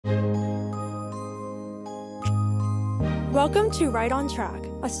Welcome to Right on Track,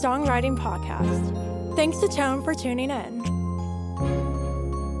 a songwriting podcast. Thanks to Tone for tuning in.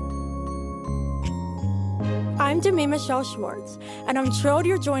 I'm Demi Michelle Schwartz, and I'm thrilled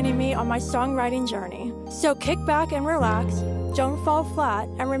you're joining me on my songwriting journey. So kick back and relax, don't fall flat,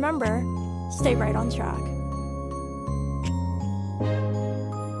 and remember, stay right on track.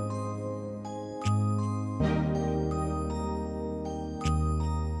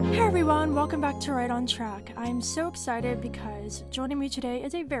 Hey everyone, welcome back to Right on Track. I'm so excited because joining me today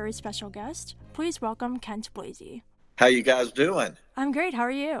is a very special guest. Please welcome Kent Blazy. How you guys doing? I'm great, how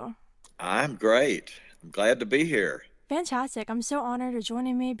are you? I'm great. I'm glad to be here. Fantastic. I'm so honored you're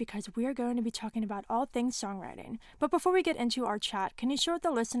joining me because we are going to be talking about all things songwriting. But before we get into our chat, can you share with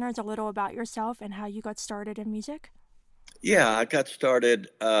the listeners a little about yourself and how you got started in music? Yeah, I got started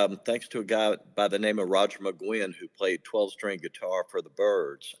thanks to a guy by the name of Roger McGuinn who played 12-string guitar for the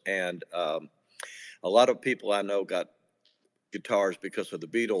Byrds. And a lot of people I know got guitars because of the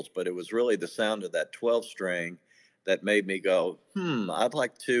Beatles, but it was really the sound of that 12-string that made me go, I'd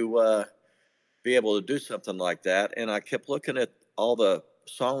like to be able to do something like that. And I kept looking at all the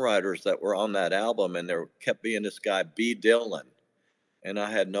songwriters that were on that album, and there kept being this guy, B. Dylan. And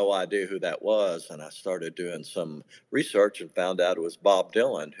I had no idea who that was. And I started doing some research and found out it was Bob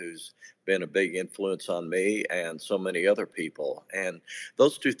Dylan, who's been a big influence on me and so many other people. And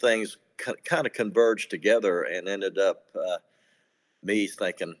those two things kind of converged together and ended up me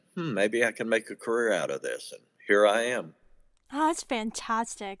thinking, maybe I can make a career out of this. And here I am. Oh, that's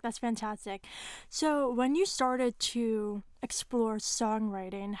fantastic. That's fantastic. So when you started to explore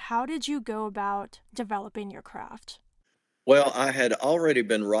songwriting, how did you go about developing your craft? Well, I had already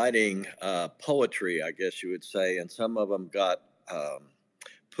been writing poetry, I guess you would say, and some of them got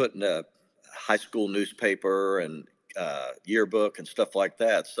put in a high school newspaper and yearbook and stuff like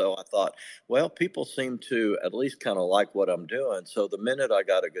that. So I thought, well, people seem to at least kind of like what I'm doing. So the minute I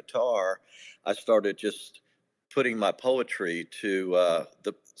got a guitar, I started just putting my poetry to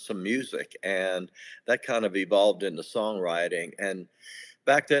some music, and that kind of evolved into songwriting. And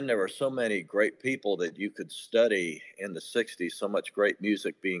back then there were so many great people that you could study in the 60s, so much great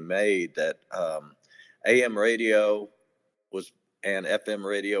music being made that AM radio was and FM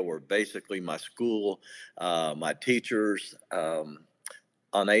radio were basically my school, my teachers.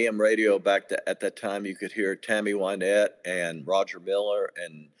 On AM radio at that time, you could hear Tammy Wynette and Roger Miller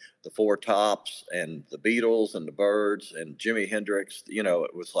and the Four Tops and the Beatles and the Byrds and Jimi Hendrix. You know,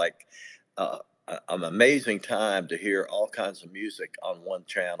 it was like an amazing time to hear all kinds of music on one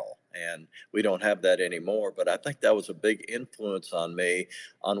channel. And we don't have that anymore. But I think that was a big influence on me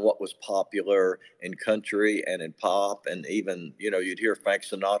on what was popular in country and in pop. And even, you'd hear Frank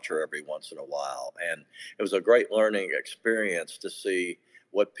Sinatra every once in a while. And it was a great learning experience to see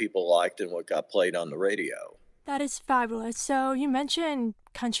what people liked and what got played on the radio. That is fabulous. So you mentioned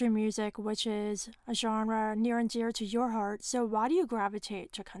country music, which is a genre near and dear to your heart. So why do you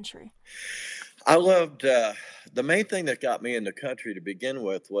gravitate to country? I loved the main thing that got me into country to begin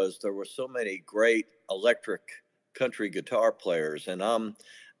with was there were so many great electric country guitar players, and I'm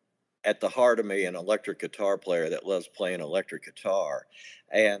at the heart of me an electric guitar player that loves playing electric guitar.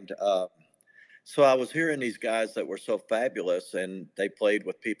 And so I was hearing these guys that were so fabulous, and they played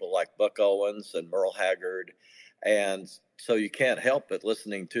with people like Buck Owens and Merle Haggard. And so you can't help but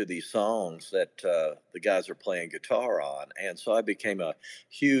listening to these songs that the guys are playing guitar on. And so I became a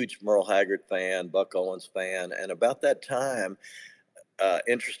huge Merle Haggard fan, Buck Owens fan. And about that time,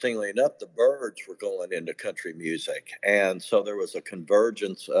 interestingly enough, the Byrds were going into country music. And so there was a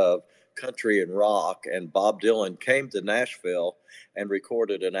convergence of country and rock, and Bob Dylan came to Nashville and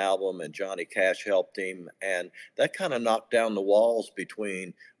recorded an album, and Johnny Cash helped him, and that kind of knocked down the walls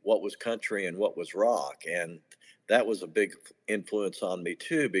between what was country and what was rock. And that was a big influence on me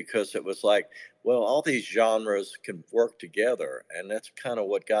too, because it was like, well, all these genres can work together, and that's kind of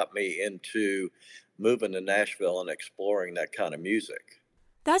what got me into moving to Nashville and exploring that kind of music.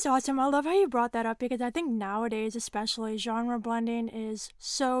 That's awesome. I love how you brought that up because I think nowadays, especially, genre blending is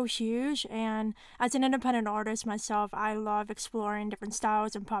so huge. And as an independent artist myself, I love exploring different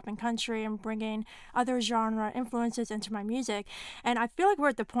styles in pop and country and bringing other genre influences into my music. And I feel like we're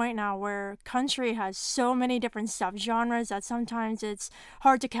at the point now where country has so many different subgenres that sometimes it's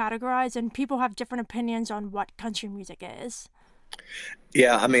hard to categorize, and people have different opinions on what country music is.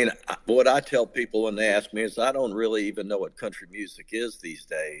 Yeah, I mean, what I tell people when they ask me is I don't really even know what country music is these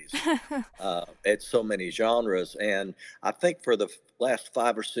days. It's so many genres. And I think for the last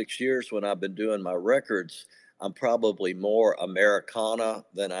 5 or 6 years when I've been doing my records, I'm probably more Americana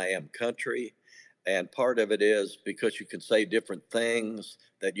than I am country. And part of it is because you can say different things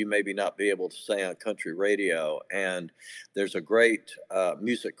that you maybe not be able to say on country radio. And there's a great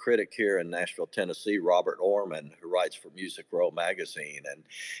music critic here in Nashville, Tennessee, Robert Orman, who writes for Music Row magazine. And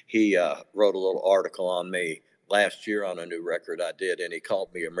he wrote a little article on me last year on a new record I did, and he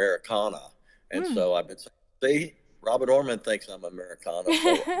called me Americana. And Hmm. so I've been saying, see, Robert Orman thinks I'm Americana,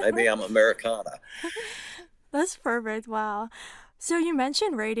 so maybe I'm Americana. That's perfect. Wow. So you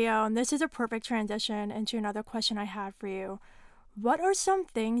mentioned radio, and this is a perfect transition into another question I had for you. What are some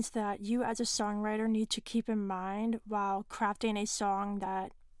things that you as a songwriter need to keep in mind while crafting a song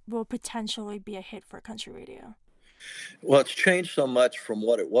that will potentially be a hit for country radio? Well, it's changed so much from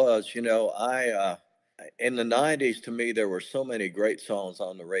what it was. I in the '90s, to me, there were so many great songs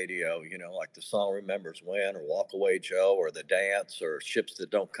on the radio. Like the song "Remembers When" or "Walk Away Joe" or "The Dance" or "Ships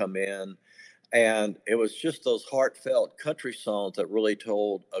That Don't Come In." And it was just those heartfelt country songs that really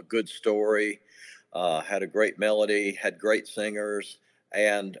told a good story, had a great melody, had great singers,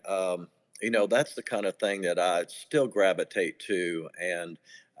 and that's the kind of thing that I still gravitate to. And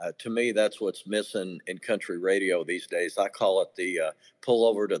to me, that's what's missing in country radio these days. I call it the pull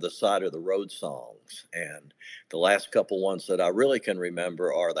over to the side of the road songs. And the last couple ones that I really can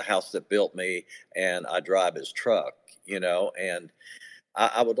remember are "The House That Built Me" and "I Drive His Truck." And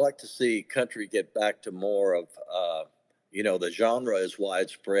I would like to see country get back to more of, the genre is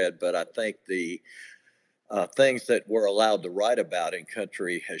widespread, but I think the things that we're allowed to write about in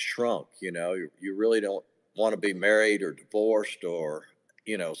country has shrunk. You really don't want to be married or divorced or,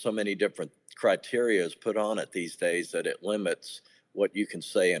 so many different criteria is put on it these days that it limits what you can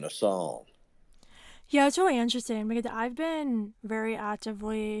say in a song. Yeah, it's really interesting because I've been very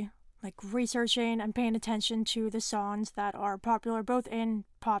actively like researching and paying attention to the songs that are popular both in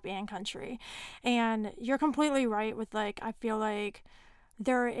pop and country. And you're completely right with like I feel like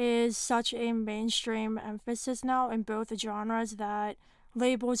there is such a mainstream emphasis now in both genres that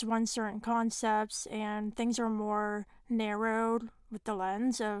labels want certain concepts and things are more narrowed with the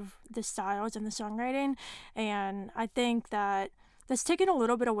lens of the styles and the songwriting. And I think that that's taken a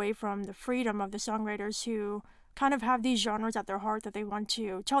little bit away from the freedom of the songwriters who kind of have these genres at their heart that they want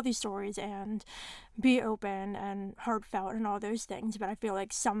to tell these stories and be open and heartfelt and all those things. But I feel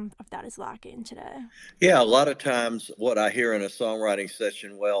like some of that is lacking today. Yeah, a lot of times what I hear in a songwriting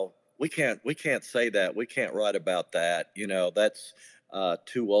session, well, we can't say that. We can't write about that. That's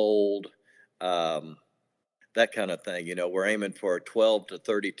too old. Um, that kind of thing. We're aiming for a 12 to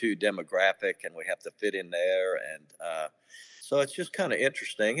 32 demographic, and we have to fit in there. And so it's just kind of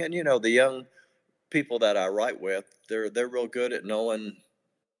interesting. And the young people that I write with, they're real good at knowing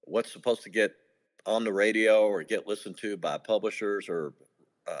what's supposed to get on the radio or get listened to by publishers or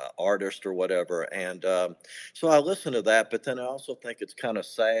artists or whatever. And so I listen to that, but then I also think it's kind of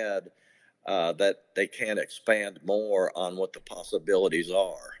sad that they can't expand more on what the possibilities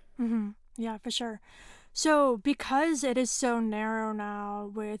are. Mm-hmm. Yeah, for sure. So, because it is so narrow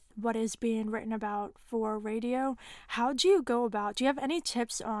now with what is being written about for radio, how do you go about? Do you have any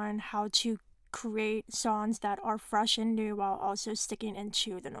tips on how to create songs that are fresh and new while also sticking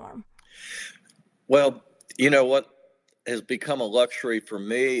into the norm? Well, what has become a luxury for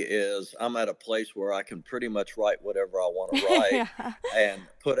me is I'm at a place where I can pretty much write whatever I want to write Yeah. and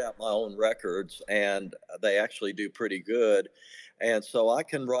put out my own records, and they actually do pretty good. And so I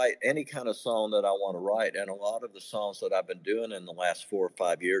can write any kind of song that I want to write. And a lot of the songs that I've been doing in the last 4 or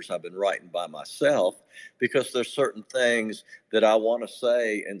 5 years, I've been writing by myself because there's certain things that I want to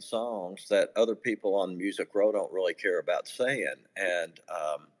say in songs that other people on Music Row don't really care about saying. And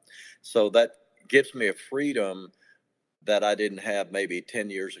so that gives me a freedom that I didn't have maybe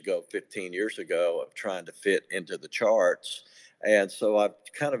 10 years ago, 15 years ago of trying to fit into the charts. And so I've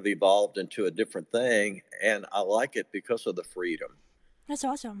kind of evolved into a different thing, and I like it because of the freedom. That's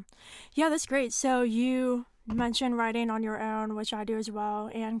awesome. Yeah, that's great. So you mentioned writing on your own, which I do as well,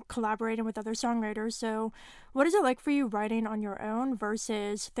 and collaborating with other songwriters. So, what is it like for you writing on your own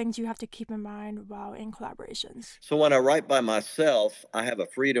versus things you have to keep in mind while in collaborations? So when I write by myself, I have a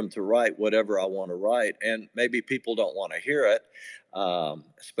freedom to write whatever I want to write, and maybe people don't want to hear it,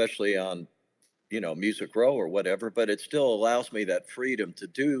 especially on Music Row or whatever, but it still allows me that freedom to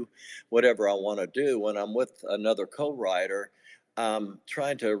do whatever I want to do. When I'm with another co-writer, I'm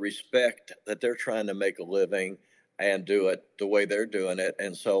trying to respect that they're trying to make a living and do it the way they're doing it.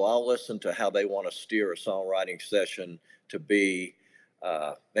 And so I'll listen to how they want to steer a songwriting session to be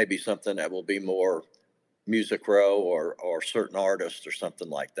maybe something that will be more Music Row or certain artists or something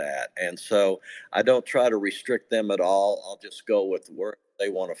like that. And so I don't try to restrict them at all. I'll just go with where they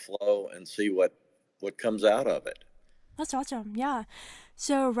want to flow and see what comes out of it. That's awesome. Yeah.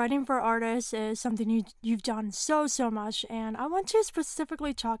 So, writing for artists is something you've done so much, and I want to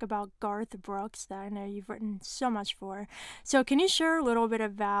specifically talk about Garth Brooks that I know you've written so much for. So, can you share a little bit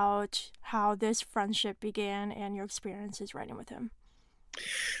about how this friendship began and your experiences writing with him?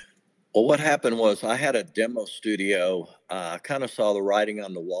 Well, what happened was I had a demo studio. I kind of saw the writing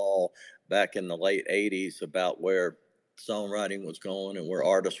on the wall back in the late 80s about where songwriting was going and where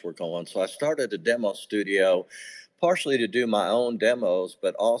artists were going. So I started a demo studio partially to do my own demos,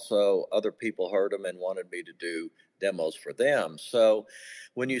 but also other people heard them and wanted me to do demos for them. So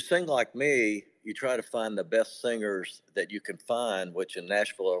when you sing like me, you try to find the best singers that you can find, which in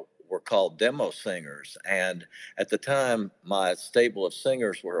Nashville were called demo singers. And at the time, my stable of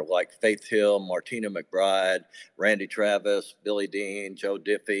singers were like Faith Hill, Martina McBride, Randy Travis, Billy Dean, Joe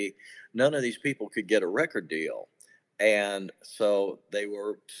Diffie. None of these people could get a record deal. And so they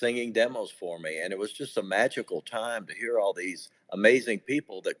were singing demos for me. And it was just a magical time to hear all these amazing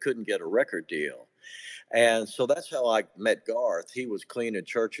people that couldn't get a record deal. And so that's how I met Garth. He was cleaning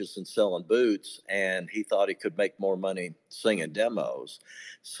churches and selling boots, and he thought he could make more money singing demos.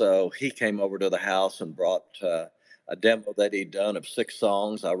 So he came over to the house and brought a demo that he'd done of 6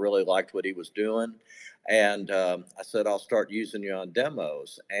 songs. I really liked what he was doing. And I said, I'll start using you on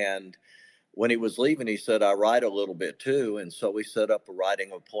demos. And when he was leaving, he said, I write a little bit too. And so we set up a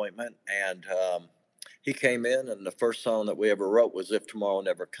writing appointment. And he came in, and the first song that we ever wrote was If Tomorrow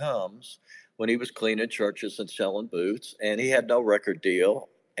Never Comes, when he was cleaning churches and selling boots. And he had no record deal.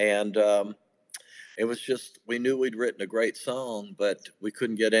 And it was just, we knew we'd written a great song, but we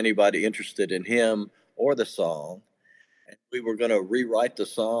couldn't get anybody interested in him or the song. And we were going to rewrite the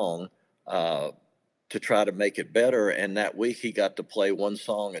song uh, to try to make it better. And that week he got to play one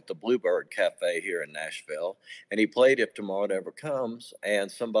song at the Bluebird Cafe here in Nashville. And he played If Tomorrow Never Comes.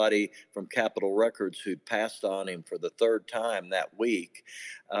 And somebody from Capitol Records who'd passed on him for the third time that week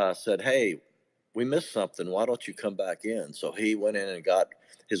said, Hey, we missed something. Why don't you come back in? So he went in and got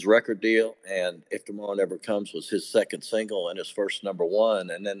his record deal. And If Tomorrow Never Comes was his second single and his first number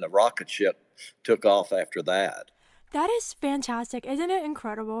one. And then the rocket ship took off after that. That is fantastic. Isn't it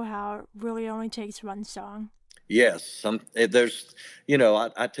incredible how it really only takes one song? Yes, there's,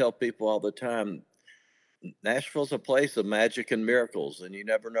 I tell people all the time, Nashville's a place of magic and miracles, and you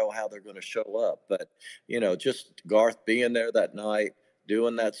never know how they're going to show up. But just Garth being there that night,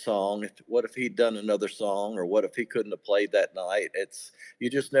 doing that song. What if he'd done another song, or what if he couldn't have played that night? You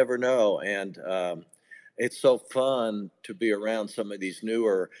just never know, and it's so fun to be around some of these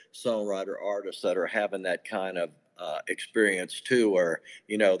newer songwriter artists that are having that kind of experience too, where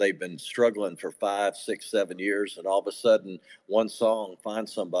they've been struggling for 5, 6, 7 years, and all of a sudden one song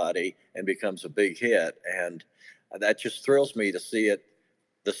finds somebody and becomes a big hit, and that just thrills me to see it,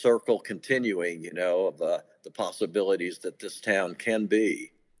 the circle continuing, of the possibilities that this town can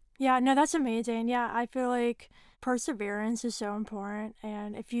be. Yeah, no, that's amazing. Yeah, I feel like perseverance is so important.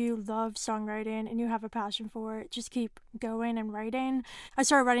 And if you love songwriting and you have a passion for it, just keep going and writing. I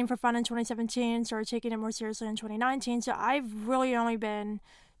started writing for fun in 2017, started taking it more seriously in 2019. So I've really only been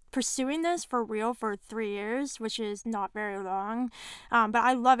pursuing this for real for 3 years, which is not very long. But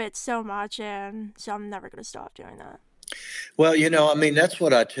I love it so much. And so I'm never going to stop doing that. Well, I mean, that's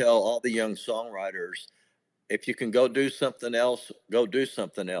what I tell all the young songwriters. If you can go do something else, go do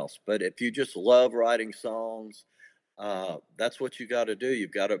something else. But if you just love writing songs, that's what you got to do.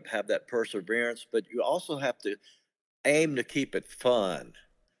 You've got to have that perseverance, but you also have to aim to keep it fun.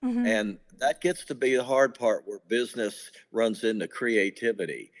 Hmm. And that gets to be the hard part where business runs into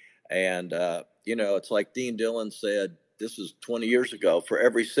creativity. And, it's like Dean Dillon said, this is 20 years ago, for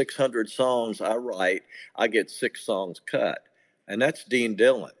every 600 songs I write, I get 6 songs cut. And that's Dean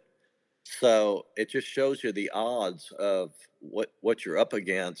Dillon. So it just shows you the odds of what you're up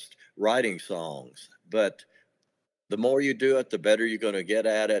against writing songs. But the more you do it, the better you're going to get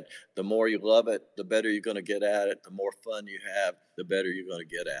at it. The more you love it, the better you're going to get at it. The more fun you have, the better you're going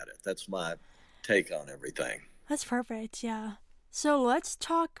to get at it. That's my take on everything. That's perfect. Yeah. So let's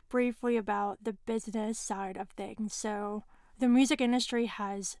talk briefly about the business side of things. So the music industry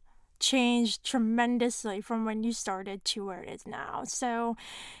has changed tremendously from when you started to where it is now. So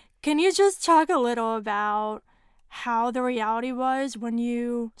can you just talk a little about how the reality was when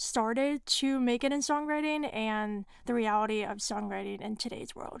you started to make it in songwriting and the reality of songwriting in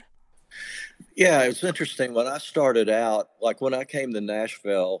today's world? Yeah, it's interesting. When I started out, like when I came to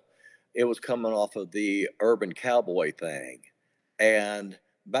Nashville, it was coming off of the urban cowboy thing. And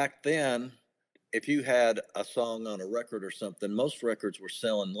back then, if you had a song on a record or something, most records were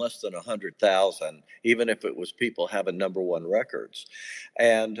selling less than 100,000, even if it was people having number one records.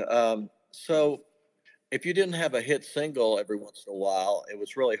 And so if you didn't have a hit single every once in a while, it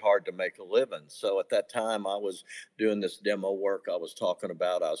was really hard to make a living. So at that time, I was doing this demo work I was talking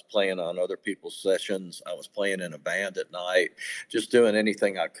about. I was playing on other people's sessions. I was playing in a band at night, just doing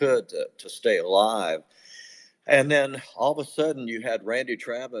anything I could to stay alive. And then all of a sudden, you had Randy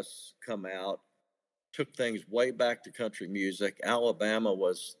Travis come out, took things way back to country music. Alabama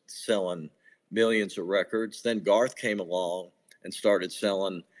was selling millions of records. Then Garth came along and started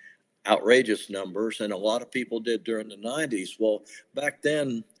selling outrageous numbers, and a lot of people did during the 90s. Well, back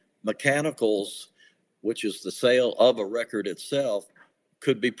then, mechanicals, which is the sale of a record itself,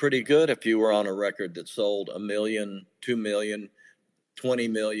 could be pretty good if you were on a record that sold a million, 2 million, 20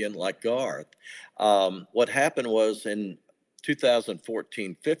 million, like Garth. What happened was in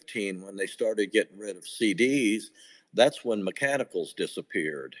 2014-15, when they started getting rid of CDs, that's when mechanicals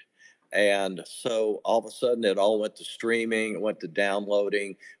disappeared. And so all of a sudden it all went to streaming, it went to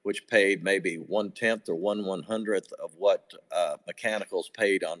downloading, which paid maybe 1/10 or 1/100th of what mechanicals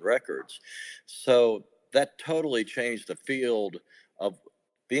paid on records. So that totally changed the field of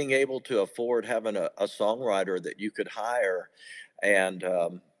being able to afford having a songwriter that you could hire and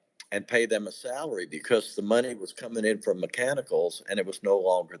and pay them a salary, because the money was coming in from mechanicals and it was no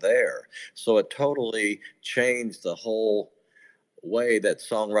longer there. So it totally changed the whole way that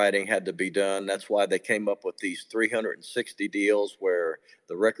songwriting had to be done. That's why they came up with these 360 deals where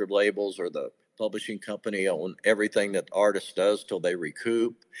the record labels or the publishing company own everything that the artist does till they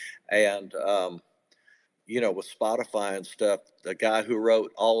recoup. And with Spotify and stuff, the guy who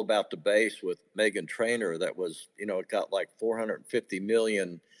wrote All About the Bass with Megan Trainor, that was, it got like 450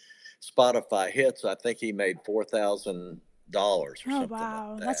 million Spotify hits. I think he made $4,000 or Oh, something like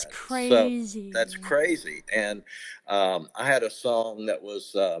wow. That's that. So that's crazy. crazy. And I had a song that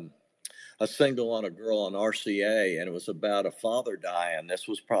was a single on a girl on RCA, and it was about a father dying. This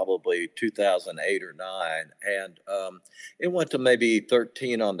was probably 2008 or 9, and it went to maybe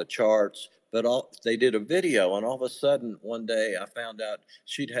 13 on the charts. But they did a video, and all of a sudden, one day, I found out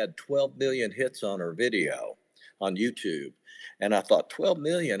she'd had 12 million hits on her video on YouTube, and I thought 12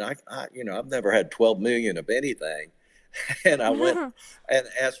 million. I've never had 12 million of anything, and I went and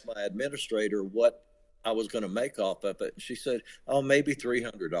asked my administrator what I was going to make off of it, and she said, "Oh, maybe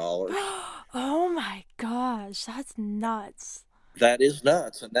 $300." Oh my gosh, that's nuts. That is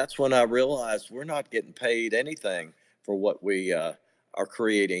nuts, and that's when I realized we're not getting paid anything for what we are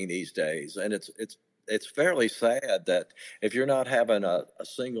creating these days, and it's fairly sad that if you're not having a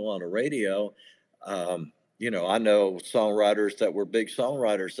single on a radio, I know songwriters that were big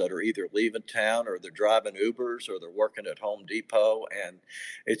songwriters that are either leaving town or they're driving Ubers or they're working at Home Depot, and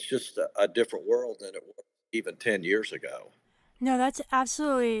it's just a different world than it was even 10 years ago. No, that's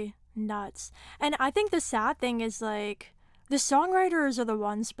absolutely nuts. And I think the sad thing is like the songwriters are the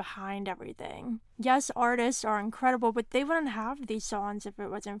ones behind everything. Yes, artists are incredible, but they wouldn't have these songs if it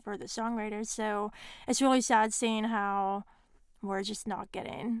wasn't for the songwriters. So it's really sad seeing how we're just not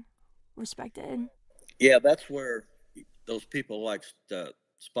getting respected. Yeah, that's where those people like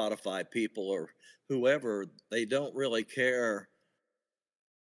Spotify people or whoever, they don't really care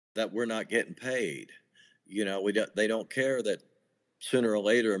that we're not getting paid. They don't care that sooner or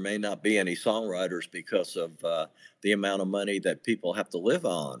later there may not be any songwriters because of the amount of money that people have to live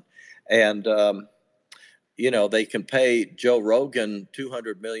on. And they can pay Joe Rogan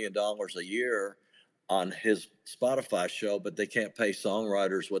 $200 million a year on his Spotify show, but they can't pay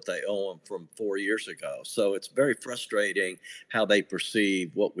songwriters what they owe them from 4 years ago. So it's very frustrating how they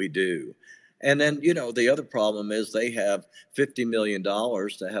perceive what we do. And then, the other problem is they have $50 million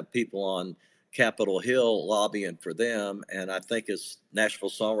to have people on Capitol Hill lobbying for them. And I think it's Nashville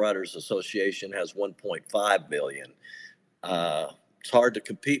Songwriters Association has 1.5 billion. It's hard to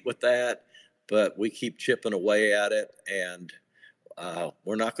compete with that, but we keep chipping away at it, and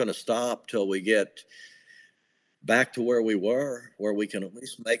we're not going to stop till we get back to where we were, where we can at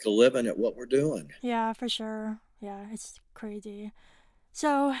least make a living at what we're doing. Yeah, for sure. Yeah, it's crazy.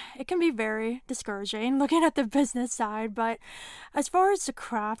 So it can be very discouraging looking at the business side, but as far as the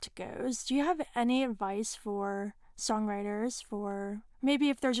craft goes, do you have any advice for songwriters for maybe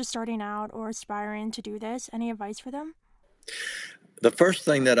if they're just starting out or aspiring to do this? Any advice for them? The first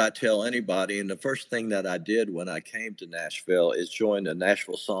thing that I tell anybody, and the first thing that I did when I came to Nashville, is join the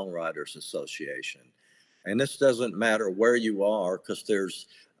Nashville Songwriters Association. And this doesn't matter where you are, because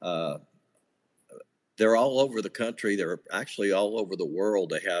uh, they're all over the country. They're actually all over the world.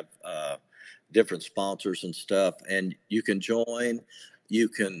 They have different sponsors and stuff, and you can join. You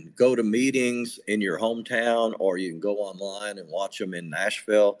can go to meetings in your hometown, or you can go online and watch them in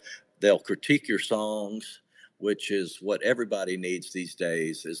Nashville. They'll critique your songs, which is what everybody needs these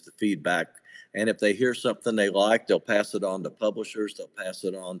days, is the feedback And if they hear something they like, they'll pass it on to publishers, they'll pass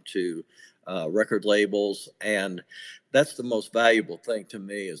it on to record labels. And that's the most valuable thing to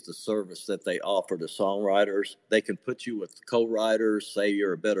me is the service that they offer to songwriters. They can put you with co-writers, say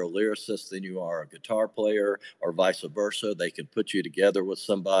you're a better lyricist than you are a guitar player, or vice versa. They can put you together with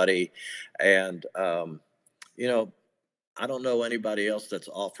somebody. And, you know, I don't know anybody else that's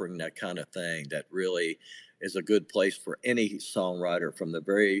offering that kind of thing that really is a good place for any songwriter from the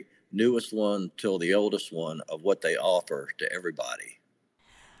very newest one till the oldest one of what they offer to everybody.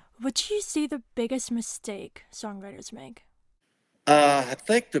 What do you see the biggest mistake songwriters make? I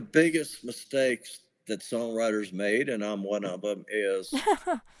think the biggest mistakes that songwriters made, and I'm one of them, is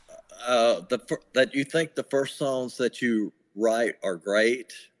that you think the first songs that you write are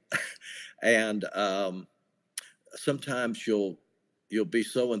great, and sometimes you'll be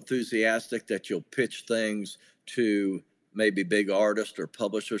so enthusiastic that you'll pitch things to maybe big artists or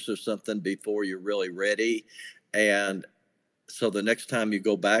publishers or something before you're really ready, and so the next time you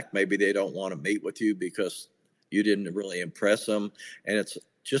go back, maybe they don't want to meet with you because you didn't really impress them. And it's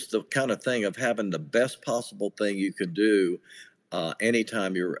just the kind of thing of having the best possible thing you can do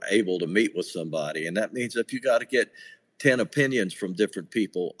anytime you're able to meet with somebody. And that means if you got to get 10 opinions from different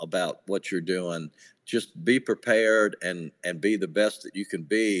people about what you're doing, just be prepared and be the best that you can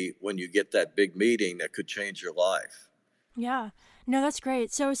be when you get that big meeting that could change your life. Yeah. No, that's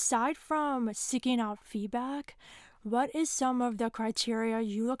great. So aside from seeking out feedback, what is some of the criteria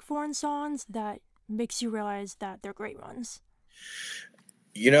you look for in songs that makes you realize that they're great ones?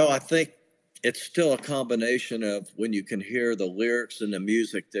 I think it's still a combination of when you can hear the lyrics and the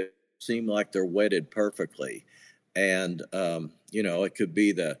music that seem like they're wedded perfectly. And, it could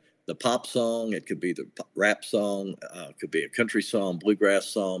be the pop song, it could be the rap song, it could be a country song, bluegrass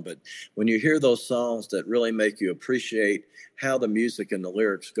song. But when you hear those songs that really make you appreciate how the music and the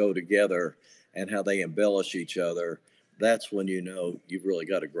lyrics go together and how they embellish each other, that's when you know you've really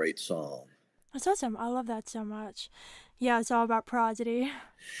got a great song. That's awesome. I love that so much. Yeah, it's all about prosody.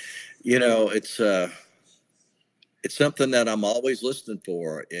 You know, it's something that I'm always listening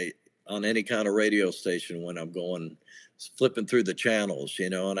for on any kind of radio station when I'm going flipping through the channels,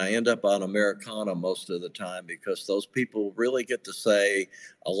 and I end up on Americana most of the time because those people really get to say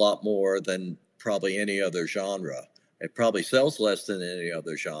a lot more than probably any other genre. It probably sells less than any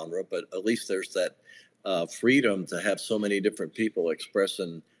other genre, but at least there's that freedom to have so many different people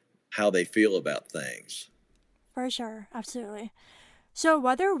expressing how they feel about things. For sure. Absolutely. So,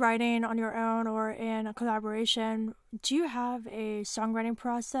 whether writing on your own or in a collaboration, do you have a songwriting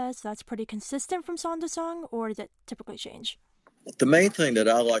process that's pretty consistent from song to song, or does it typically change? The main thing that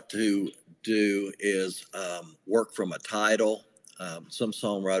I like to do is work from a title. Some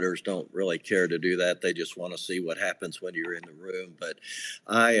songwriters don't really care to do that. They just want to see what happens when you're in the room. But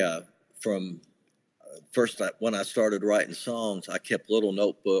from first, when I started writing songs, I kept little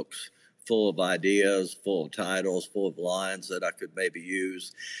notebooks full of ideas, full of titles, full of lines that I could maybe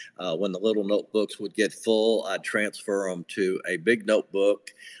use. When the little notebooks would get full, I'd transfer them to a big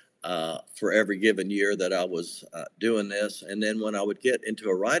notebook for every given year that I was doing this. And then when I would get into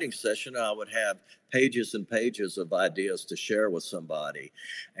a writing session, I would have pages and pages of ideas to share with somebody.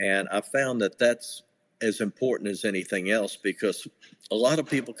 And I found that that's as important as anything else because a lot of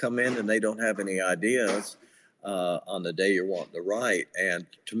people come in and they don't have any ideas on the day you're wanting to write. And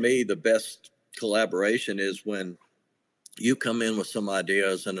to me, the best collaboration is when you come in with some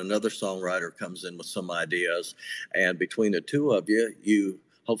ideas and another songwriter comes in with some ideas. And between the two of you, you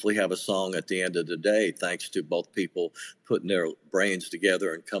hopefully have a song at the end of the day, thanks to both people putting their brains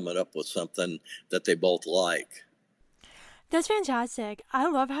together and coming up with something that they both like. That's fantastic. I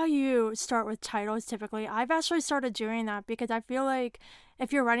love how you start with titles typically. I've actually started doing that because I feel like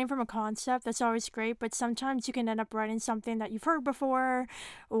if you're writing from a concept, that's always great, but sometimes you can end up writing something that you've heard before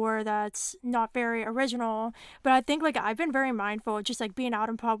or that's not very original. But I think like I've been very mindful of just like being out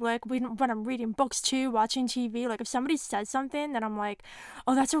in public, when I'm reading books too, watching TV, like if somebody says something, then I'm like,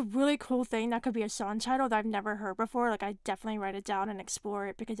 oh, that's a really cool thing. That could be a song title that I've never heard before. Like I definitely write it down and explore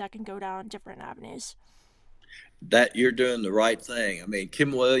it because I can go down different avenues. That you're doing the right thing. I mean,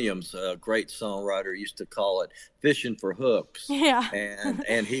 Kim Williams, a great songwriter, used to call it fishing for hooks, Yeah.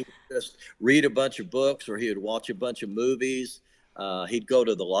 and he would just read a bunch of books or he would watch a bunch of movies. He'd go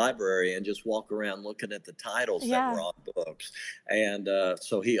to the library and just walk around looking at the titles that were Yeah. on books, and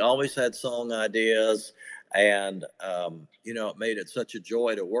so he always had song ideas. And it made it such a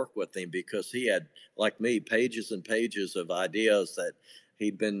joy to work with him because he had, like me, pages and pages of ideas that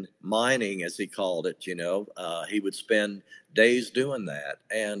he'd been mining, as he called it. He would spend days doing that,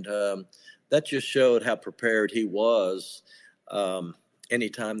 and that just showed how prepared he was. Um,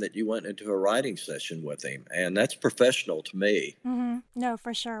 anytime that you went into a writing session with him. And that's professional to me. No,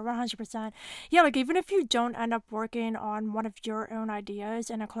 for sure, 100%. Yeah, like even if you don't end up working on one of your own ideas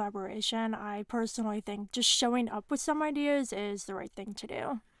in a collaboration, I personally think just showing up with some ideas is the right thing to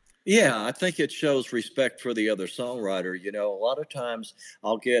do. Yeah, I think it shows respect for the other songwriter. A lot of times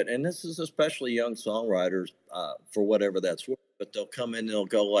I'll get, and this is especially young songwriters, for whatever that's worth, but they'll come in and they'll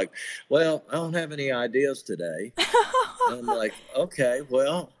go like, "Well, I don't have any ideas today," and I'm like, "Okay,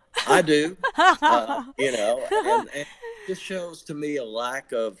 well, I do," and it just shows to me a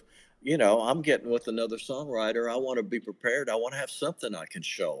lack of, I'm getting with another songwriter. I want to be prepared. I want to have something I can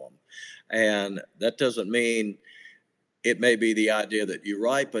show them, and that doesn't mean it may be the idea that you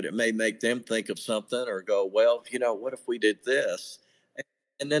write, but it may make them think of something or go, well, what if we did this?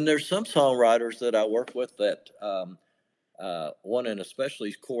 And then there's some songwriters that I work with that one, and especially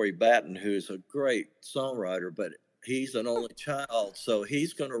is Corey Batten, who's a great songwriter, but he's an only child, so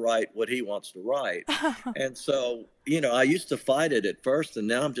he's going to write what he wants to write. And so, I used to fight it at first, and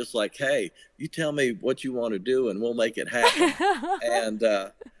now I'm just like, hey, you tell me what you want to do, and we'll make it happen. And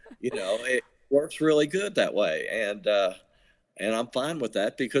it works really good that way, and I'm fine with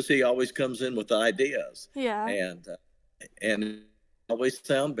that because he always comes in with ideas, Yeah. and always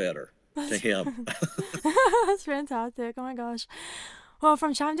sound better to him. That's fantastic. Oh my gosh. Well,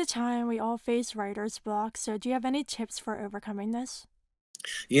 from time to time, we all face writer's block. So, do you have any tips for overcoming this?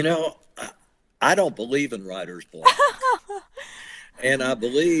 you know, I don't believe in writer's block. And I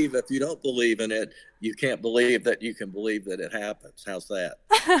believe if you don't believe in it, you can't believe that you can believe that it happens. How's that?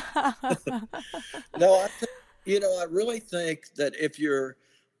 No, I really think that if you're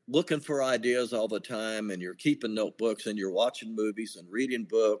looking for ideas all the time and you're keeping notebooks and you're watching movies and reading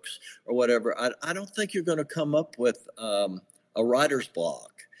books or whatever, I don't think you're going to come up with a writer's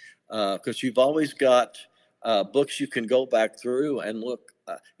block because you've always got books you can go back through and look.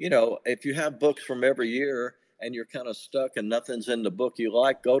 If you have books from every year and you're kind of stuck and nothing's in the book you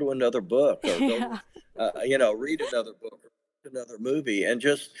like, go to another book or Yeah. read another book or another movie, and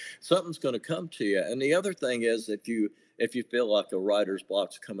just something's going to come to you. And the other thing is, if you feel like a writer's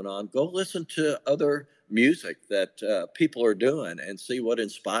block's coming on, go listen to other music that people are doing and see what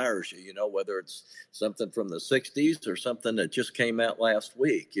inspires you. Whether it's something from the '60s or something that just came out last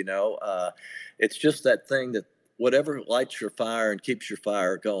week. It's just that thing that whatever lights your fire and keeps your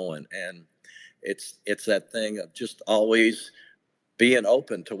fire going, and it's that thing of just always being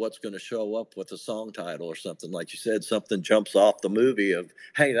open to what's going to show up with a song title or something. Like you said, something jumps off the movie of,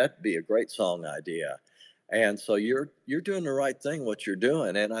 hey, that'd be a great song idea. And so you're doing the right thing what you're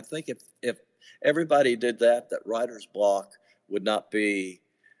doing. And I think if everybody did that writer's block would not be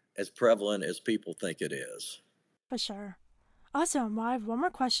as prevalent as people think it is. For sure. Awesome. Well, I have one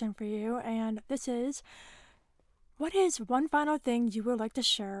more question for you, and this is what is one final thing you would like to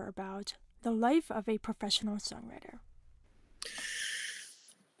share about the life of a professional songwriter?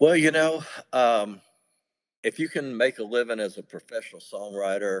 Well, if you can make a living as a professional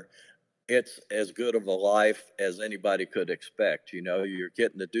songwriter, it's as good of a life as anybody could expect. You're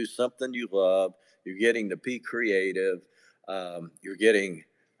getting to do something you love, you're getting to be creative, you're getting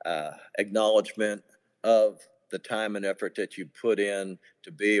acknowledgement of the time and effort that you put in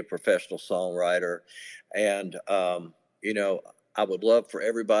to be a professional songwriter. And, I would love for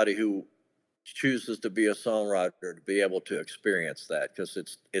everybody who chooses to be a songwriter to be able to experience that because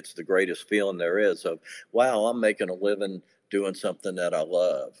it's the greatest feeling there is of, wow, I'm making a living doing something that I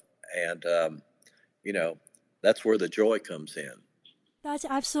love. And you know that's where the joy comes in. That's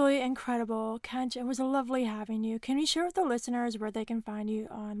absolutely incredible, Kent. It was lovely having you. Can you share with the listeners where they can find you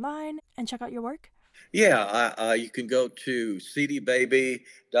online and check out your work? Yeah, you can go to cdbaby.com.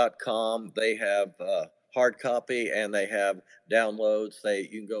 They have hard copy and they have downloads.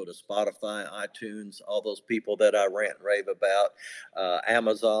 You can go to Spotify, iTunes, all those people that I rant and rave about,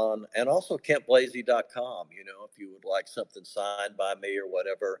 Amazon, and also kentblazy.com. If you would like something signed by me or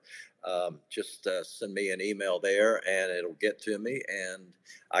whatever, just send me an email there and it'll get to me and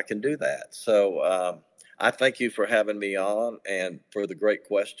I can do that. So I thank you for having me on and for the great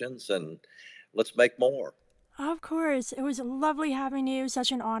questions, and let's make more. Of course. It was lovely having you.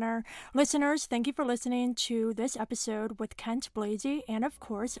 Such an honor. Listeners, thank you for listening to this episode with Kent Blazy. And of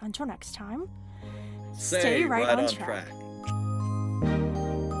course, until next time, stay Stay right right on on track. track.